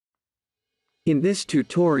In this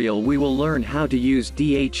tutorial we will learn how to use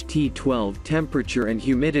DHT12 temperature and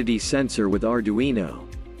humidity sensor with Arduino.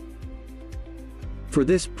 For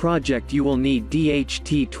this project you will need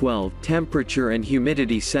DHT12 temperature and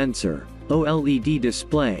humidity sensor, OLED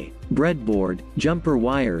display, breadboard, jumper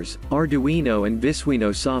wires, Arduino and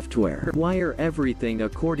Visuino software. Wire everything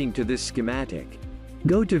according to this schematic.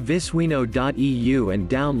 Go to visuino.eu and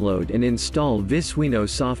download and install Visuino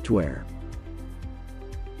software.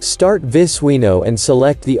 Start Visuino and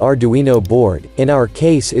select the Arduino board, in our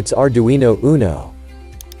case it's Arduino Uno.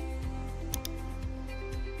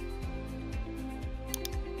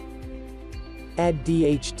 Add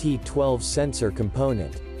DHT12 sensor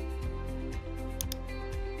component.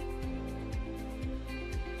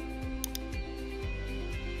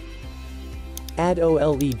 Add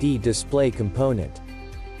OLED display component.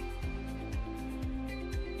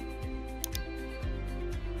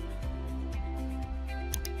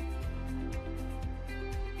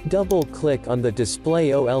 Double-click on the Display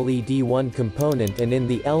OLED 1 component and in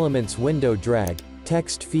the Elements window drag,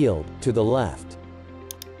 text field, to the left.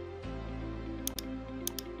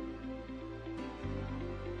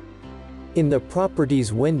 In the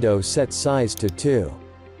Properties window set size to 2.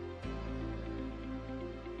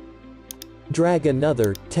 Drag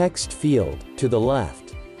another, text field, to the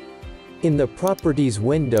left. In the Properties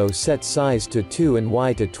window set size to 2 and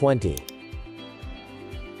Y to 20.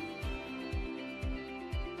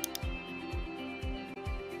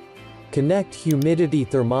 Connect humidity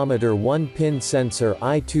thermometer 1-pin sensor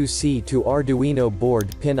I2C to Arduino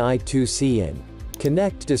board pin I2C in.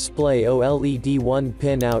 Connect display OLED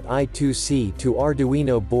 1-pin out I2C to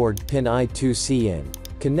Arduino board pin I2C in.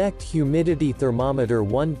 Connect humidity thermometer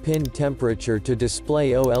 1-pin temperature to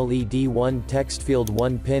display OLED 1 text field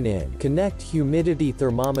 1-pin in. Connect humidity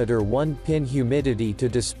thermometer 1-pin humidity to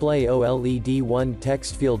display OLED 1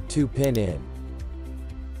 text field 2-pin in.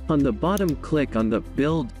 On the bottom click on the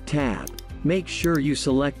Build tab. Make sure you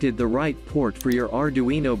selected the right port for your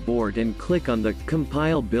Arduino board and click on the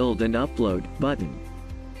Compile Build and Upload button.